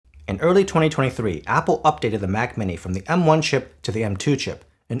In early 2023, Apple updated the Mac Mini from the M1 chip to the M2 chip,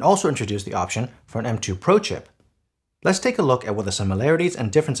 and also introduced the option for an M2 Pro chip. Let's take a look at what the similarities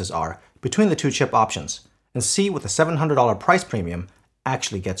and differences are between the two chip options, and see what the $700 price premium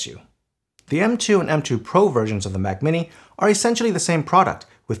actually gets you. The M2 and M2 Pro versions of the Mac Mini are essentially the same product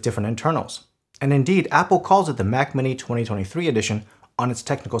with different internals. And indeed, Apple calls it the Mac Mini 2023 edition on its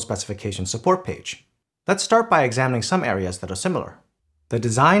technical specifications support page. Let's start by examining some areas that are similar. The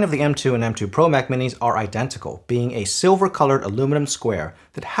design of the M2 and M2 Pro Mac Minis are identical, being a silver-colored aluminum square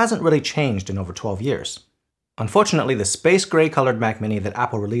that hasn't really changed in over 12 years. Unfortunately, the space gray colored Mac Mini that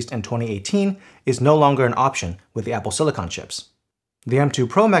Apple released in 2018 is no longer an option with the Apple Silicon chips. The M2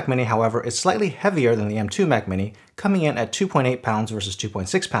 Pro Mac Mini, however, is slightly heavier than the M2 Mac Mini, coming in at 2.8 pounds versus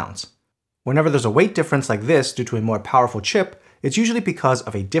 2.6 pounds. Whenever there's a weight difference like this due to a more powerful chip, it's usually because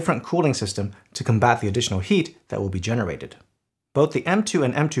of a different cooling system to combat the additional heat that will be generated. Both the M2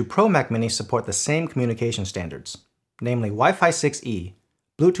 and M2 Pro Mac Mini support the same communication standards, namely Wi-Fi 6E,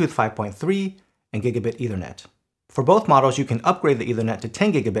 Bluetooth 5.3, and Gigabit Ethernet. For both models, you can upgrade the Ethernet to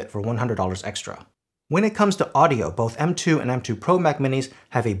 10 gigabit for $100 extra. When it comes to audio, both M2 and M2 Pro Mac Minis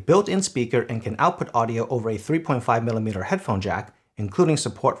have a built-in speaker and can output audio over a 3.5mm headphone jack, including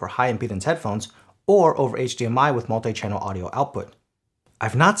support for high-impedance headphones, or over HDMI with multi-channel audio output.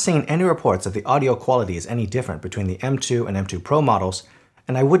 I've not seen any reports that the audio quality is any different between the M2 and M2 Pro models,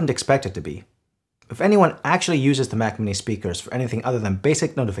 and I wouldn't expect it to be. If anyone actually uses the Mac Mini speakers for anything other than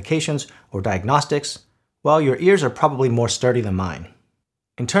basic notifications or diagnostics, well, your ears are probably more sturdy than mine.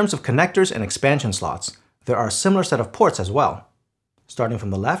 In terms of connectors and expansion slots, there are a similar set of ports as well. Starting from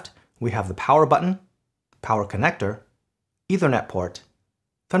the left, we have the power button, power connector, Ethernet port,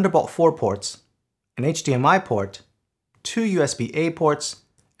 Thunderbolt 4 ports, an HDMI port, 2 USB-A ports,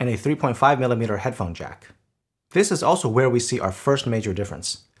 and a 3.5mm headphone jack. This is also where we see our first major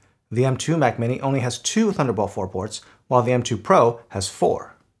difference. The M2 Mac Mini only has 2 Thunderbolt 4 ports, while the M2 Pro has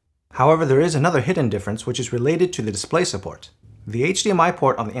 4. However, there is another hidden difference which is related to the display support. The HDMI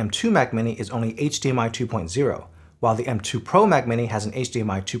port on the M2 Mac Mini is only HDMI 2.0, while the M2 Pro Mac Mini has an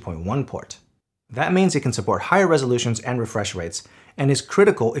HDMI 2.1 port. That means it can support higher resolutions and refresh rates, and is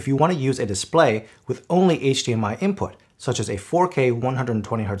critical if you want to use a display with only HDMI input, such as a 4K 120Hz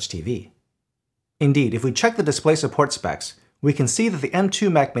TV. Indeed, if we check the display support specs, we can see that the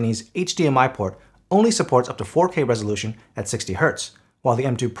M2 Mac Mini's HDMI port only supports up to 4K resolution at 60Hz, while the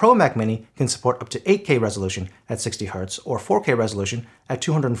M2 Pro Mac Mini can support up to 8K resolution at 60Hz or 4K resolution at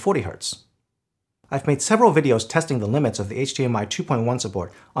 240Hz. I've made several videos testing the limits of the HDMI 2.1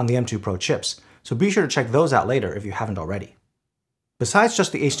 support on the M2 Pro chips, so be sure to check those out later if you haven't already. Besides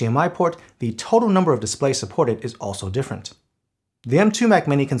just the HDMI port, the total number of displays supported is also different. The M2 Mac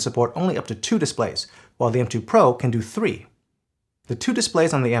Mini can support only up to 2 displays, while the M2 Pro can do 3. The 2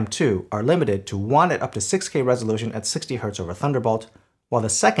 displays on the M2 are limited to one at up to 6K resolution at 60Hz over Thunderbolt, while the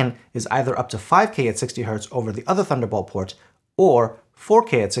second is either up to 5K at 60Hz over the other Thunderbolt port, or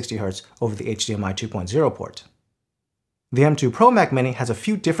 4K at 60Hz over the HDMI 2.0 port. The M2 Pro Mac Mini has a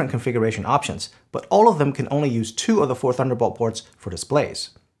few different configuration options, but all of them can only use 2 of the 4 Thunderbolt ports for displays.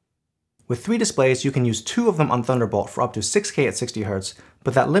 With 3 displays, you can use 2 of them on Thunderbolt for up to 6K at 60Hz,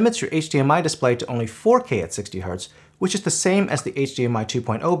 but that limits your HDMI display to only 4K at 60Hz, which is the same as the HDMI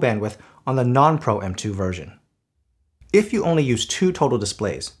 2.0 bandwidth on the non-Pro M2 version. If you only use 2 total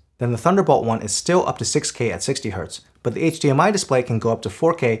displays, then the Thunderbolt one is still up to 6K at 60Hz, but the HDMI display can go up to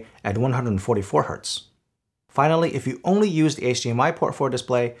 4K at 144Hz. Finally, if you only use the HDMI port for a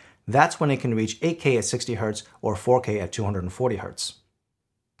display, that's when it can reach 8K at 60Hz or 4K at 240Hz.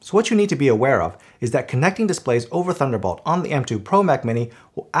 So what you need to be aware of is that connecting displays over Thunderbolt on the M2 Pro Mac Mini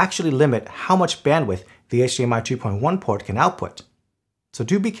will actually limit how much bandwidth the HDMI 2.1 port can output. So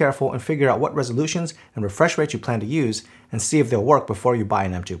do be careful and figure out what resolutions and refresh rates you plan to use and see if they'll work before you buy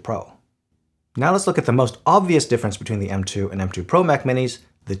an M2 Pro. Now let's look at the most obvious difference between the M2 and M2 Pro Mac Minis,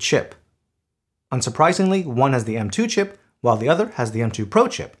 the chip. Unsurprisingly, one has the M2 chip, while the other has the M2 Pro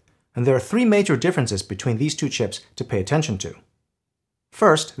chip, and there are 3 major differences between these 2 chips to pay attention to.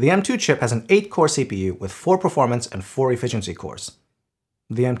 First, the M2 chip has an 8-core CPU with 4 performance and 4 efficiency cores.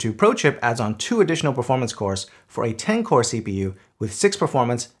 The M2 Pro chip adds on 2 additional performance cores for a 10-core CPU with 6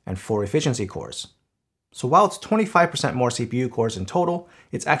 performance and 4 efficiency cores. So while it's 25% more CPU cores in total,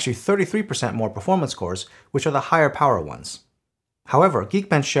 it's actually 33% more performance cores, which are the higher power ones. However,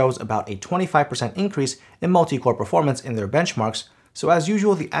 Geekbench shows about a 25% increase in multi-core performance in their benchmarks, so as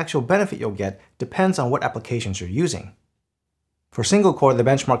usual, the actual benefit you'll get depends on what applications you're using. For single core, the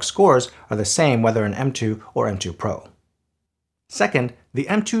benchmark scores are the same whether an M2 or M2 Pro. Second, the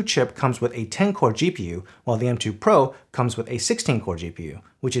M2 chip comes with a 10-core GPU, while the M2 Pro comes with a 16-core GPU,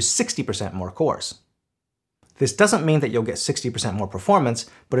 which is 60% more cores. This doesn't mean that you'll get 60% more performance,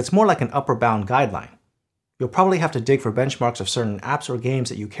 but it's more like an upper bound guideline. You'll probably have to dig for benchmarks of certain apps or games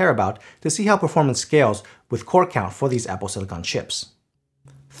that you care about to see how performance scales with core count for these Apple Silicon chips.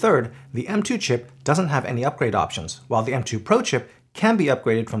 Third, the M2 chip doesn't have any upgrade options, while the M2 Pro chip can be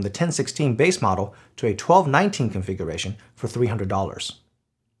upgraded from the 1016 base model to a 1219 configuration for $300.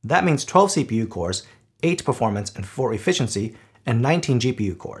 That means 12 CPU cores, 8 performance and 4 efficiency, and 19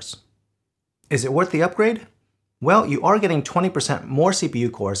 GPU cores. Is it worth the upgrade? Well, you are getting 20% more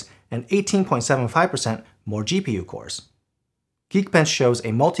CPU cores and 18.75% more GPU cores. Geekbench shows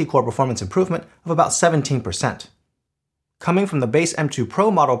a multi-core performance improvement of about 17%. Coming from the base M2 Pro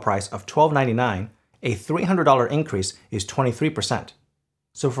model price of $1299, a $300 increase is 23%.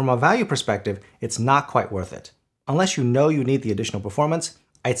 So from a value perspective, it's not quite worth it. Unless you know you need the additional performance,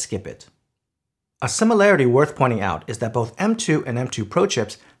 I'd skip it. A similarity worth pointing out is that both M2 and M2 Pro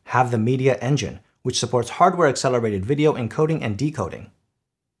chips have the media engine, which supports hardware-accelerated video encoding and decoding.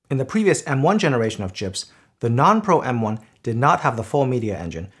 In the previous M1 generation of chips, the non-Pro M1 did not have the full media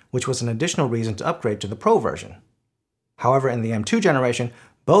engine, which was an additional reason to upgrade to the Pro version. However, in the M2 generation,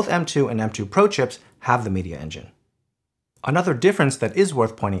 both M2 and M2 Pro chips have the media engine. Another difference that is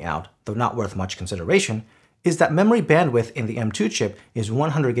worth pointing out, though not worth much consideration, is that memory bandwidth in the M2 chip is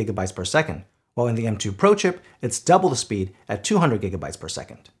 100 GB per second, while in the M2 Pro chip, it's double the speed at 200 GB per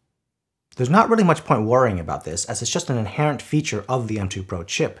second. There's not really much point worrying about this, as it's just an inherent feature of the M2 Pro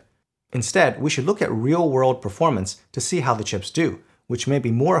chip. Instead, we should look at real-world performance to see how the chips do, which may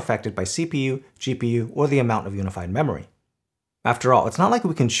be more affected by CPU, GPU, or the amount of unified memory. After all, it's not like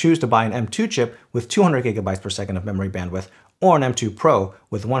we can choose to buy an M2 chip with 200 GB per second of memory bandwidth or an M2 Pro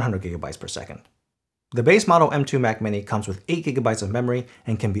with 100 GB per second. The base model M2 Mac Mini comes with 8 GB of memory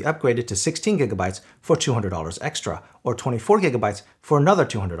and can be upgraded to 16 GB for $200 extra, or 24 GB for another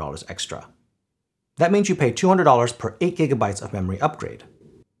 $200 extra. That means you pay $200 per 8 GB of memory upgrade.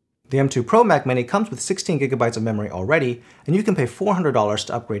 The M2 Pro Mac Mini comes with 16 GB of memory already, and you can pay $400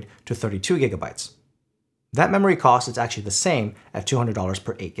 to upgrade to 32 GB. That memory cost is actually the same at $200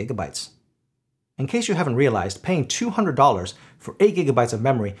 per 8 GB. In case you haven't realized, paying $200 for 8 GB of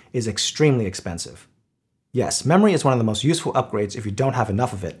memory is extremely expensive. Yes, memory is one of the most useful upgrades if you don't have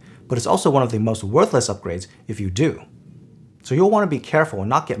enough of it, but it's also one of the most worthless upgrades if you do. So you'll want to be careful and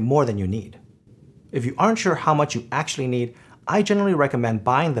not get more than you need. If you aren't sure how much you actually need, I generally recommend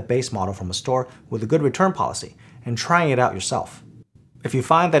buying the base model from a store with a good return policy and trying it out yourself. If you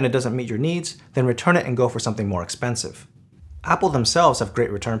find that it doesn't meet your needs, then return it and go for something more expensive. Apple themselves have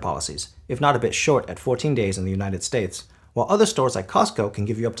great return policies, if not a bit short at 14 days in the United States, while other stores like Costco can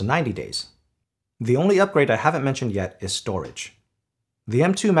give you up to 90 days. The only upgrade I haven't mentioned yet is storage. The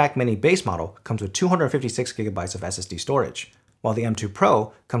M2 Mac Mini base model comes with 256 GB of SSD storage, while the M2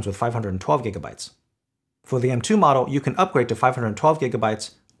 Pro comes with 512 GB. For the M2 model, you can upgrade to 512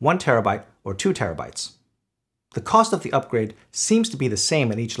 GB, 1 TB, or 2 TB. The cost of the upgrade seems to be the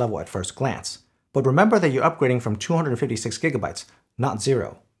same at each level at first glance, but remember that you're upgrading from 256 GB, not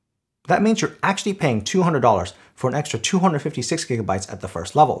 0. That means you're actually paying $200 for an extra 256 GB at the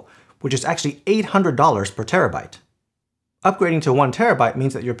first level, which is actually $800 per terabyte. Upgrading to 1 TB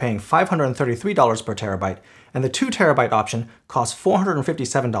means that you're paying $533 per terabyte, and the 2 TB option costs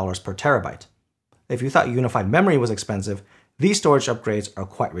 $457 per terabyte. If you thought unified memory was expensive, these storage upgrades are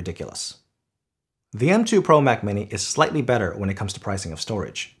quite ridiculous. The M2 Pro Mac Mini is slightly better when it comes to pricing of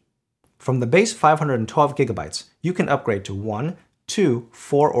storage. From the base 512 GB, you can upgrade to 1, 2,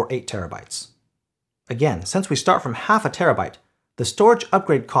 4, or 8 TB. Again, since we start from half a terabyte, the storage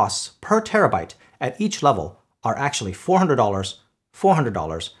upgrade costs per terabyte at each level are actually $400,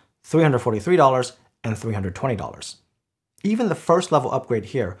 $400, $343, and $320. Even the first level upgrade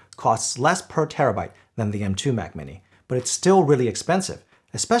here costs less per terabyte than the M2 Mac Mini, but it's still really expensive,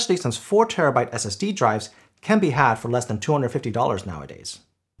 especially since 4 TB SSD drives can be had for less than $250 nowadays.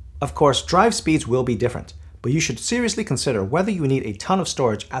 Of course, drive speeds will be different, but you should seriously consider whether you need a ton of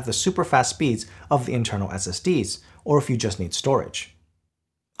storage at the super fast speeds of the internal SSDs, or if you just need storage.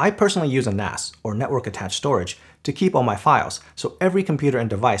 I personally use a NAS, or network attached storage, to keep all my files, so every computer and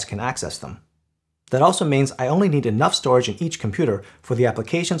device can access them. That also means I only need enough storage in each computer for the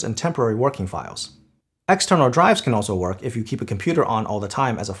applications and temporary working files. External drives can also work if you keep a computer on all the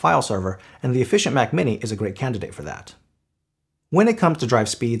time as a file server, and the efficient Mac Mini is a great candidate for that. When it comes to drive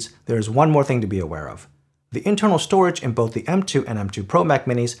speeds, there is one more thing to be aware of. The internal storage in both the M2 and M2 Pro Mac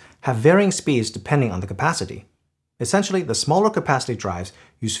Minis have varying speeds depending on the capacity. Essentially, the smaller capacity drives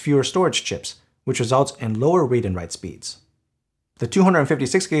use fewer storage chips, which results in lower read and write speeds. The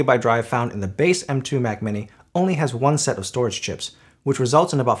 256 GB drive found in the base M2 Mac Mini only has one set of storage chips, which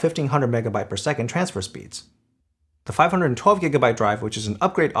results in about 1500 megabyte per second transfer speeds. The 512 gigabyte drive, which is an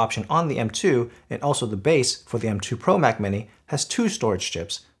upgrade option on the M2 and also the base for the M2 Pro Mac Mini, has 2 storage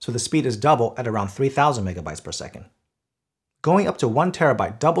chips, so the speed is double at around 3000 megabytes per second. Going up to 1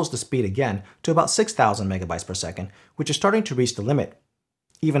 terabyte doubles the speed again to about 6000 megabytes per second, which is starting to reach the limit.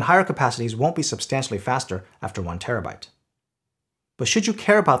 Even higher capacities won't be substantially faster after 1 terabyte. But should you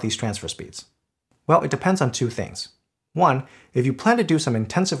care about these transfer speeds? Well, it depends on 2 things. 1, if you plan to do some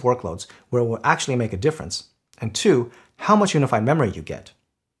intensive workloads where it will actually make a difference, and 2, how much unified memory you get.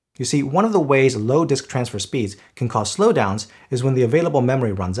 You see, one of the ways low disk transfer speeds can cause slowdowns is when the available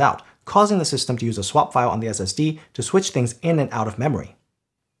memory runs out, causing the system to use a swap file on the SSD to switch things in and out of memory.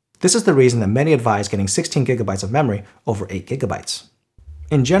 This is the reason that many advise getting 16 gigabytes of memory over 8 gigabytes.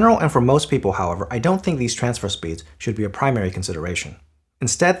 In general and for most people, however, I don't think these transfer speeds should be a primary consideration.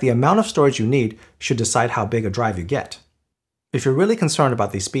 Instead, the amount of storage you need should decide how big a drive you get. If you're really concerned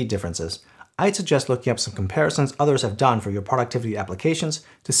about these speed differences, I'd suggest looking up some comparisons others have done for your productivity applications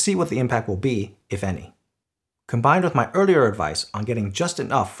to see what the impact will be, if any. Combined with my earlier advice on getting just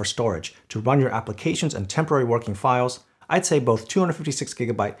enough for storage to run your applications and temporary working files, I'd say both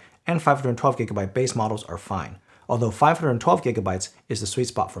 256GB and 512GB base models are fine, although 512GB is the sweet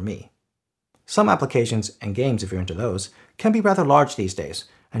spot for me. Some applications, and games if you're into those, can be rather large these days,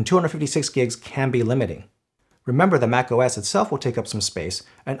 and 256 gigs can be limiting. Remember that macOS itself will take up some space,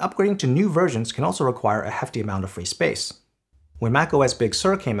 and upgrading to new versions can also require a hefty amount of free space. When macOS Big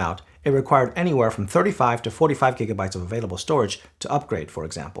Sur came out, it required anywhere from 35 to 45 gigabytes of available storage to upgrade, for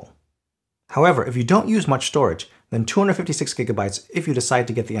example. However, if you don't use much storage, then 256 gigabytes if you decide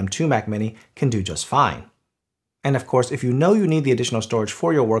to get the M2 Mac Mini can do just fine. And of course, if you know you need the additional storage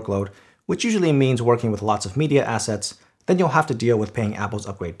for your workload, which usually means working with lots of media assets, then you'll have to deal with paying Apple's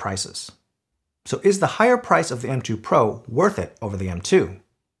upgrade prices. So is the higher price of the M2 Pro worth it over the M2?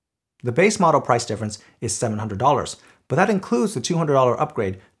 The base model price difference is $700, but that includes the $200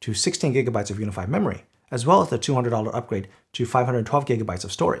 upgrade to 16 gigabytes of unified memory, as well as the $200 upgrade to 512 gigabytes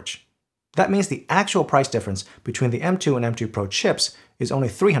of storage. That means the actual price difference between the M2 and M2 Pro chips is only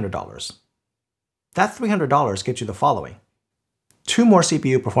 $300. That $300 gets you the following: 2 more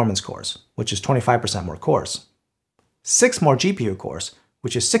CPU performance cores, which is 25% more cores, 6 more GPU cores,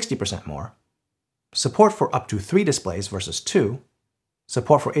 which is 60% more, support for up to 3 displays versus 2,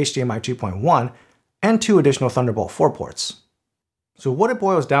 support for HDMI 2.1, and 2 additional Thunderbolt 4 ports. So what it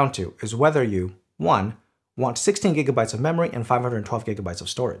boils down to is whether you, 1, want 16 gigabytes of memory and 512 gigabytes of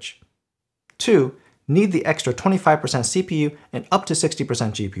storage, 2, need the extra 25% CPU and up to 60%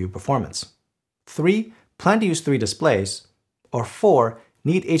 GPU performance, 3, plan to use 3 displays, or 4,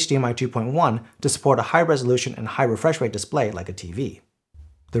 need HDMI 2.1 to support a high resolution and high refresh rate display like a TV.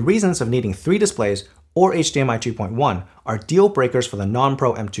 The reasons of needing 3 displays or HDMI 2.1 are deal breakers for the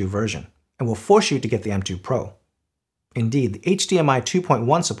non-Pro M2 version, and will force you to get the M2 Pro. Indeed, the HDMI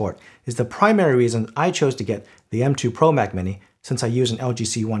 2.1 support is the primary reason I chose to get the M2 Pro Mac Mini, since I use an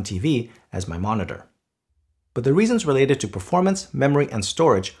LG C1 TV as my monitor. But the reasons related to performance, memory, and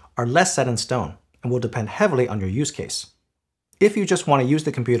storage are less set in stone, and will depend heavily on your use case. If you just want to use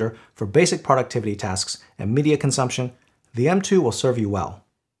the computer for basic productivity tasks and media consumption, the M2 will serve you well.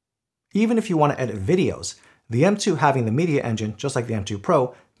 Even if you want to edit videos, the M2 having the media engine just like the M2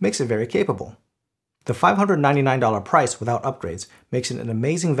 Pro makes it very capable. The $599 price without upgrades makes it an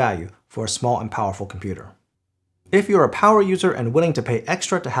amazing value for a small and powerful computer. If you're a power user and willing to pay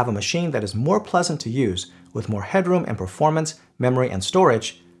extra to have a machine that is more pleasant to use with more headroom and performance, memory, and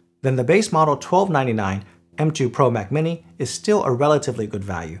storage, then the base model $1299 M2 Pro Mac Mini is still a relatively good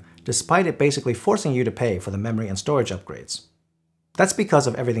value, despite it basically forcing you to pay for the memory and storage upgrades. That's because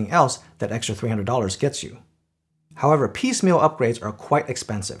of everything else that extra $300 gets you. However, piecemeal upgrades are quite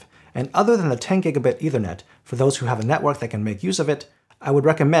expensive, and other than the 10 gigabit Ethernet, for those who have a network that can make use of it, I would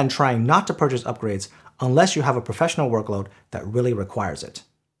recommend trying not to purchase upgrades unless you have a professional workload that really requires it.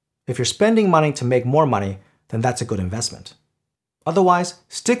 If you're spending money to make more money, then that's a good investment. Otherwise,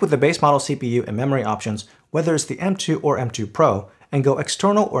 stick with the base model CPU and memory options, whether it's the M2 or M2 Pro, and go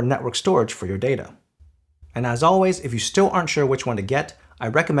external or network storage for your data. And as always, if you still aren't sure which one to get, I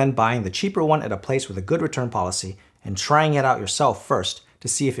recommend buying the cheaper one at a place with a good return policy and trying it out yourself first to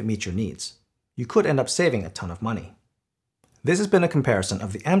see if it meets your needs. You could end up saving a ton of money. This has been a comparison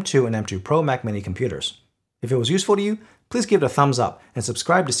of the M2 and M2 Pro Mac Mini computers. If it was useful to you, please give it a thumbs up and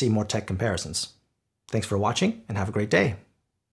subscribe to see more tech comparisons. Thanks for watching and have a great day.